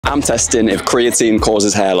I'm testing if creatine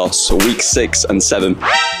causes hair loss, week 6 and 7.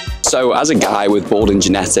 So as a guy with balding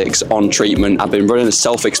genetics on treatment, I've been running a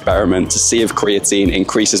self-experiment to see if creatine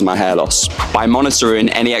increases my hair loss by monitoring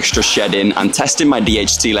any extra shedding and testing my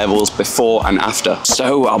DHT levels before and after.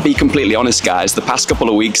 So I'll be completely honest guys, the past couple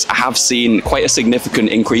of weeks I have seen quite a significant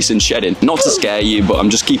increase in shedding. Not to scare you, but I'm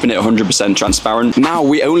just keeping it 100% transparent. Now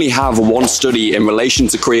we only have one study in relation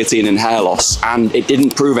to creatine and hair loss and it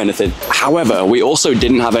didn't prove anything. However, we also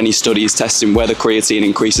didn't have any studies testing whether creatine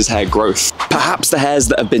increases hair growth. Perhaps the hairs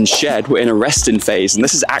that have been shed were in a resting phase and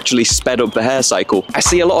this has actually sped up the hair cycle. I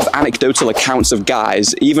see a lot of anecdotal accounts of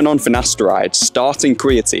guys, even on finasteride, starting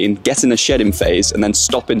creatine, getting a shedding phase and then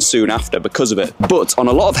stopping soon after because of it. But on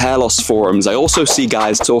a lot of hair loss forums, I also see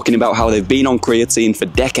guys talking about how they've been on creatine for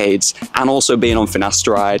decades and also being on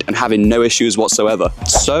finasteride and having no issues whatsoever.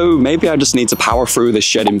 So maybe I just need to power through this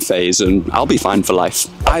shedding phase and I'll be fine for life.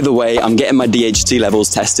 Either way, I'm getting my DHT levels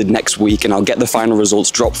tested next week and I'll get the final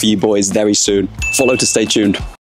results dropped for you boys very soon. Follow to stay tuned.